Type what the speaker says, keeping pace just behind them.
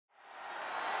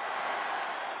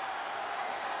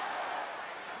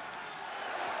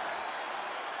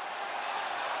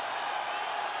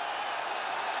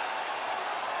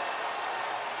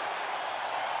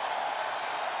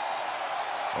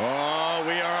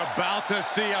about to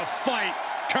see a fight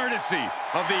courtesy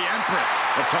of the Empress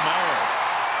of Tomorrow.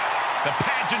 The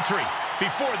pageantry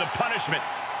before the punishment.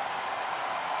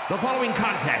 The following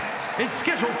contest is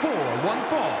scheduled for one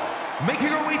fall. Making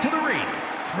her way to the ring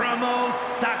from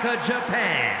Osaka,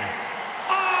 Japan,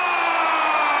 Asuka!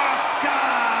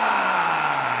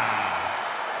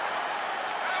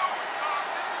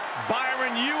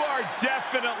 Byron, you are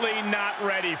definitely not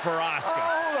ready for Asuka.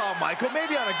 Oh, hold on, Michael.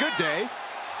 Maybe on a good day.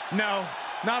 No,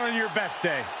 not on your best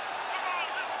day.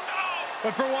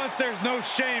 But for once, there's no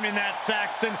shame in that,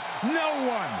 Saxton. No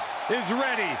one is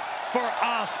ready for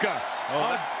Asuka.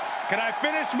 Can I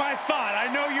finish my thought? I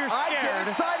know you're scared. I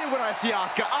get excited when I see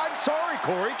Asuka. I'm sorry,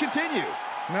 Corey. Continue.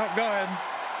 No, go ahead.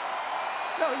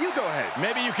 No, you go ahead.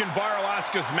 Maybe you can borrow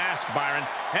Asuka's mask, Byron.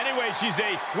 Anyway, she's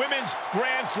a Women's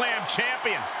Grand Slam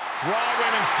champion. Raw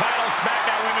Women's title,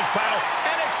 SmackDown Women's title,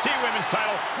 NXT Women's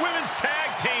title, Women's Tag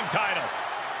Team title.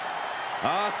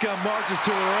 Asuka marches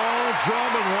to her own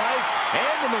drum in life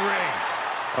and in the ring.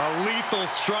 A lethal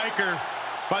striker.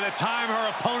 By the time her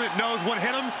opponent knows what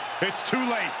hit him, it's too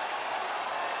late.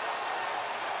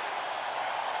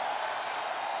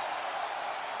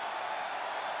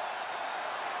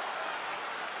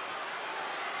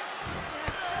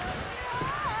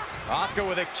 Asuka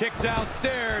with a kick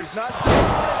downstairs. Not done.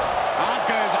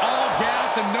 Asuka is all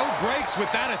gas and no brakes with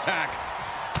that attack.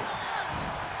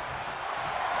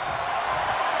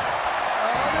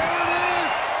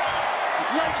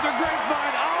 Legs the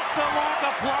grapevine, off the lock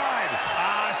applied.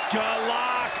 Asuka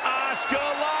lock, Asuka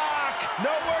lock.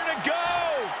 Nowhere to go.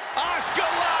 Asuka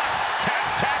lock.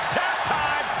 Tap, tap, tap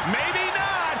time. Maybe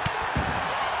not.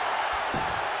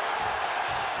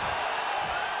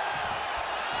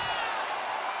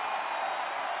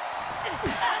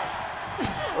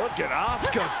 Look at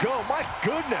Asuka go. My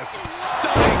goodness.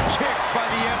 Stunning kicks by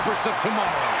the Empress of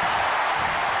Tomorrow.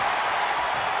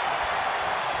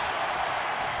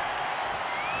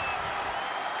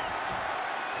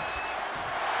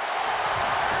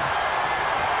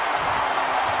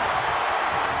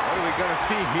 Gonna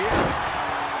see here.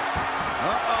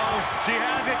 She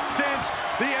has it cinched.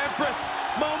 The Empress,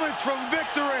 moments from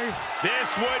victory. This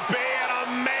would be an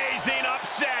amazing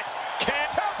upset.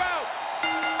 Can't tap out.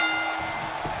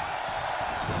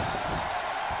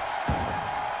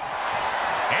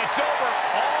 It's over,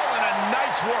 all in a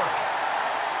night's work.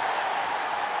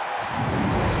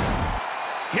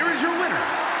 Here is your winner,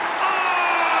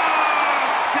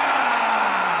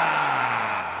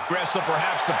 Wrestle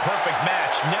perhaps the perfect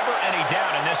match. Never any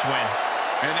doubt in this win.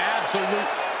 An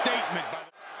absolute statement by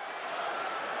the...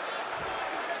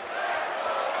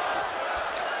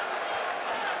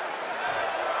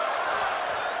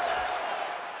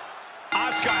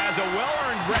 Asuka has a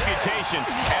well-earned reputation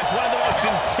as one of the most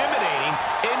intimidating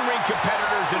in-ring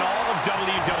competitors in all of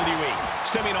WWE,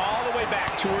 stemming all the way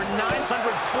back to her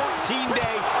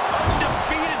 914-day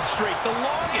undefeated streak, the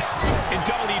longest in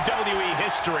WWE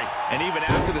history. And even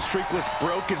after the streak was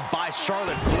broken by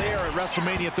Charlotte Flair at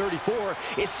WrestleMania 34,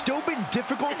 it's still been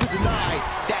difficult to deny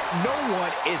that no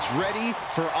one is ready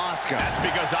for Asuka. That's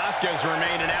because Asuka has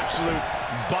remained an absolute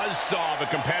buzzsaw of a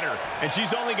competitor, and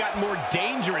she's only gotten more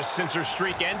dangerous since her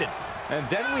streak ended. And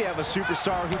then we have a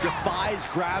superstar who defies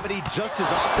gravity just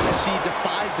as often as she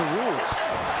defies the rules.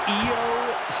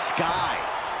 Io Sky.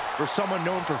 For someone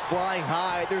known for flying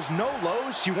high, there's no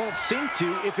lows she won't sink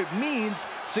to if it means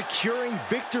securing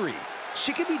victory.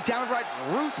 She can be downright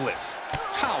ruthless.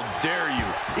 How dare you?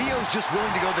 Io's just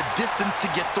willing to go the distance to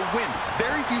get the win.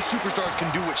 Very few superstars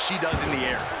can do what she does in the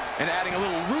air. And adding a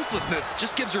little ruthlessness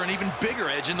just gives her an even bigger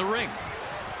edge in the ring.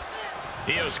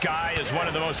 Io Sky is one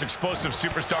of the most explosive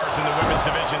superstars in the women's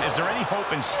division. Is there any hope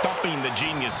in stumping the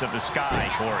genius of the Sky,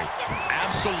 Corey?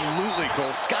 Absolutely, Cole.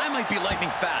 Sky might be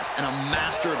lightning fast and a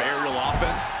master of aerial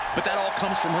offense, but that all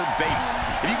comes from her base.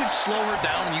 If you can slow her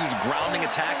down and use grounding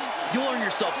attacks, you'll earn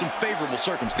yourself some favorable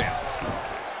circumstances.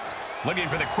 Looking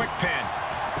for the quick pin.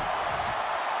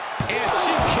 And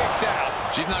she kicks out.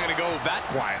 She's not going to go that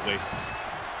quietly.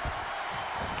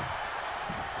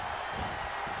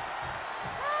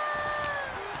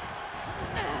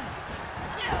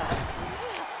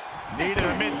 Needed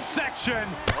a midsection.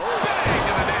 Bang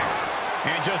to the neck.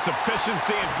 And just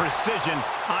efficiency and precision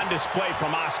on display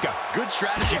from Asuka. Good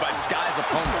strategy by Sky's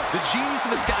opponent. The genius of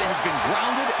the Sky has been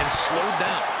grounded and slowed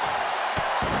down.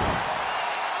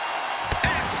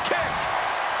 Axe kick.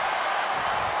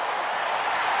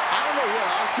 I don't know what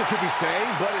Asuka could be saying,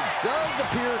 but it does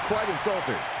appear quite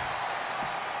insulting.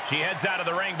 She heads out of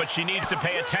the ring, but she needs to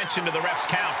pay attention to the ref's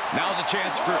count. Now's a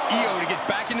chance for Io to get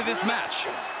back into this match.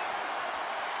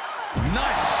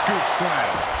 Nice scoop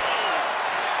slam.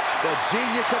 The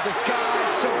genius of the Sky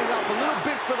showing off a little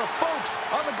bit for the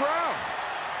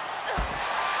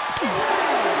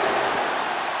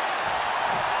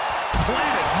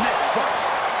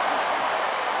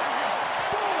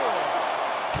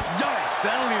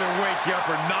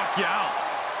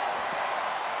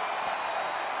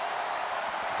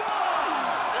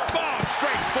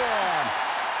straight forearm.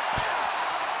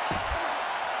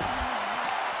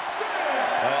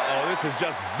 Uh-oh, this is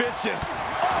just vicious.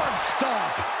 Arm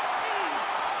stomp.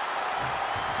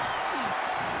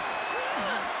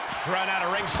 Run out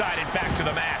of ringside and back to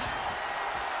the mat.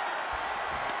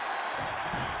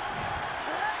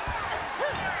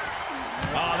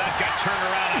 Oh, that got turned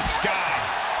around on Sky.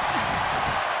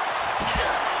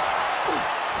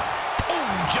 Oh,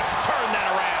 just turned that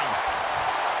around.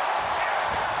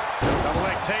 Double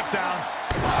leg takedown.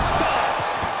 Stop.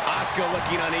 Asuka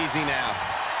looking uneasy now.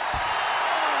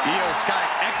 Io Sky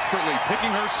expertly picking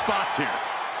her spots here.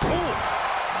 Ooh,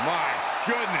 my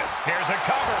goodness. Here's a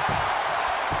cover.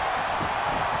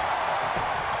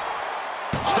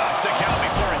 Stops the count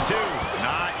before a 2.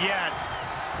 Not yet.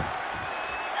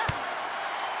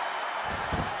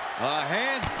 A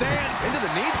handstand Into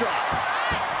the knee drop.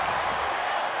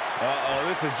 Uh-oh,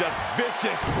 this is just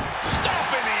vicious.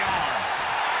 Stomping the arm.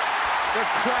 The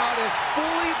crowd is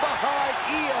fully behind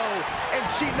Io, and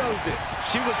she knows it.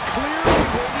 She was clearly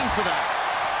waiting for that.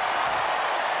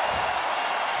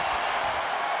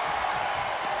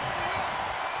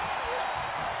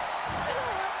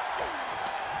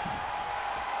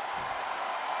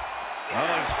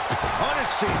 Oh, he's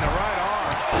punishing the right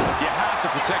arm. You have to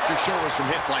protect your shoulders from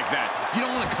hits like that. You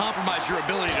don't want to compromise your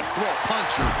ability to throw a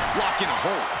punch or lock in a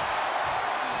hold.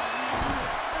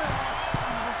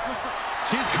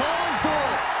 She's calling for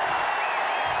it.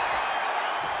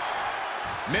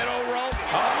 Middle rope.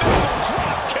 A missile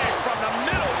drop kick from the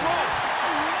middle rope.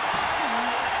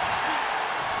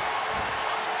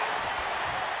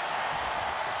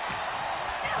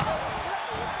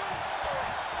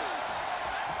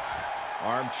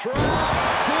 Arm trap.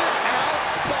 Sit out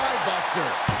spy buster.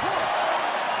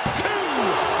 2.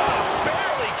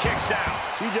 Barely kicks out.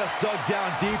 She just dug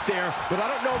down deep there, but I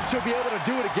don't know if she'll be able to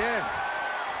do it again.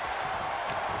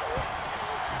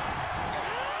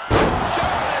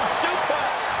 German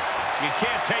suplex. You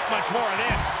can't take much more of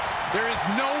this. There is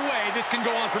no way this can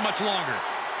go on for much longer.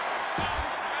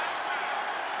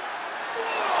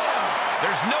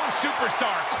 There's no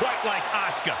superstar quite like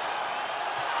Asuka.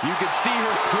 You can see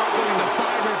her struggling to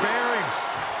find her bearings.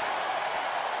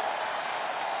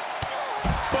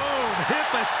 Boom, hip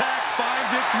attack finds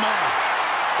its mark.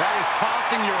 That is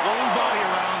tossing your own body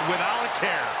around without a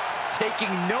care.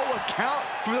 Taking no account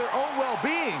for their own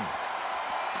well-being.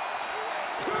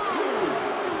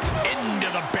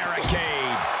 Into the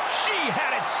barricade. She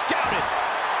had it scouted.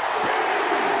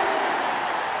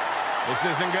 This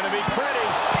isn't going to be pretty.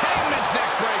 Hangman's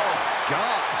neck breaker.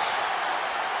 Gosh.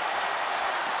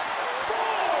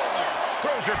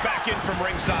 Throws her back in from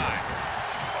ringside.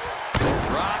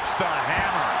 Drops the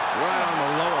hammer. Right on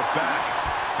the lower back.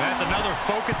 That's another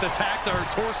focused attack to her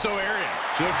torso area.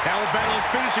 She looks hell-bent on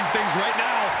finishing things right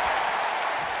now.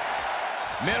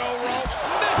 Middle rope.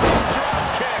 Missile drop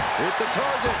kick. Hit the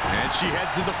target. And she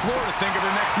heads to the floor to think of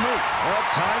her next move. Well,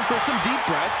 time for some deep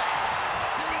breaths.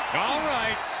 All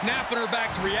right, snapping her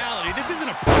back to reality. This isn't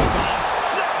a pose-off.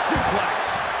 Snap suplex.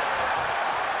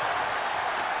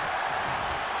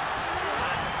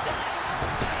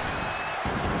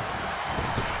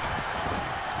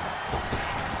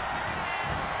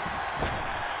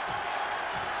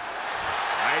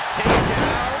 Nice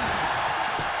takedown.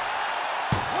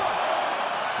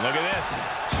 Look at this.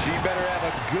 She better have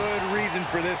a good reason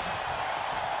for this.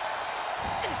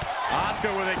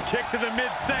 Asuka with a kick to the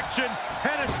midsection.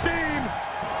 Head of steam.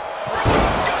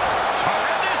 Asuka.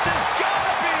 This has got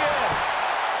to be it.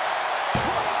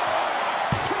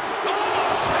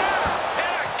 Almost had her.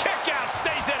 And a kick out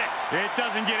stays in it. It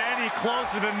doesn't get any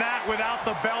closer than that without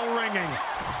the bell ringing.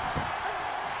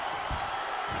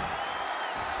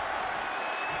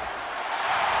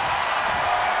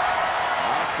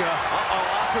 Asuka.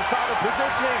 Asuka's found her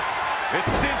positioning.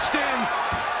 It's cinched in.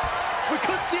 We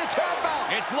could see a tap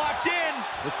out. It's locked in.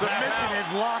 The submission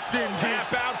is locked in. Tap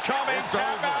out coming. It's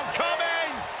Tap over. out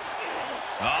coming.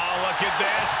 Oh, look at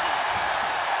this.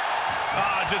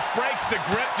 Just breaks the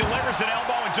grip, delivers an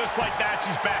elbow, and just like that,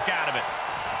 she's back out of it.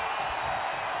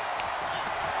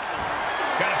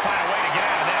 Got to find a way to get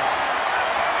out of this.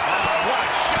 Oh, what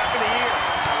a shot in the ear.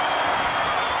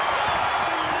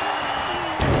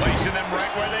 Placing them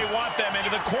right where they want them,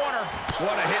 into the corner.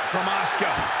 What a hit from Asuka.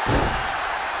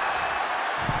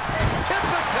 Hip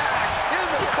attack in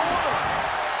the corner.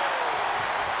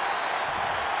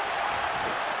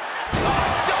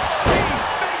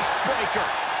 Face breaker.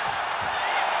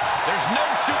 There's no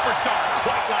superstar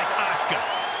quite like Asuka.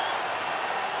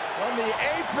 On the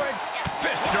apron.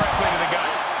 Fist directly to the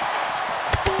gut.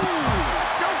 Ooh,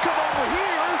 don't come over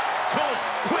here. Cole,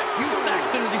 quick, use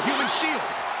Saxton as a human shield.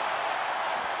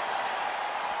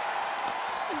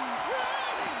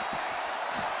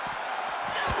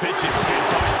 vicious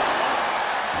headbutt.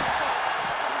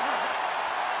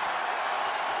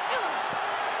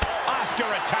 Asuka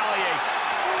retaliates.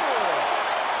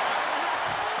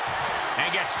 And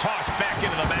gets tossed back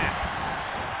into the mat.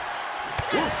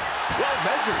 Well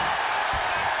measured.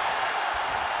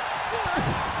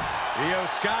 Io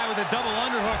Sky with a double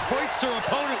underhook hoists her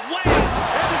opponent way up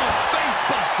into the face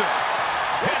buster.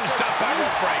 Pin stop by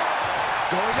Roof Break.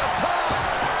 Going up top.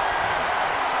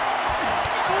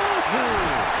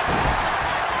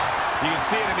 You can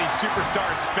see it in these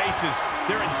superstars' faces.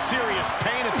 They're in serious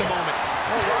pain at the moment.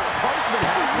 A lot of punishment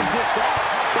has been dished out,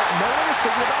 but no one is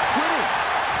thinking about quitting.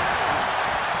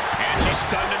 And she's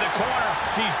stunned in the corner.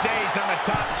 She's dazed on the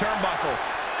top turnbuckle.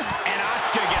 And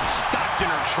Asuka gets stopped in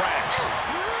her tracks.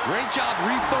 Great job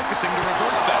refocusing to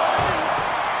reverse that.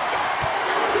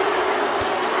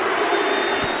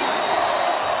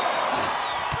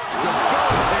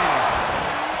 Debilitating.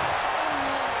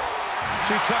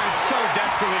 She's trying so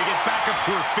desperately to get back up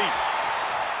to her feet.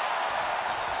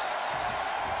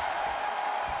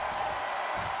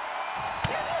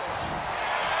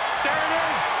 There it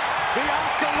is. The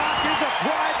Asuka lock is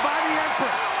applied by the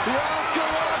Empress. The Asuka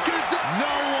lock is...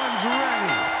 No one's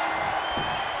ready.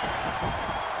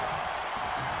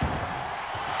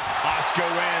 Asuka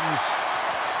wins.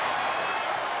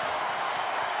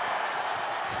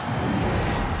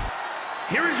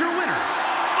 Here is your winner,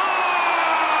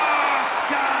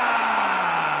 Asuka!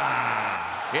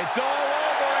 It's all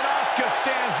over and Asuka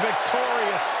stands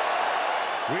victorious.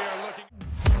 We are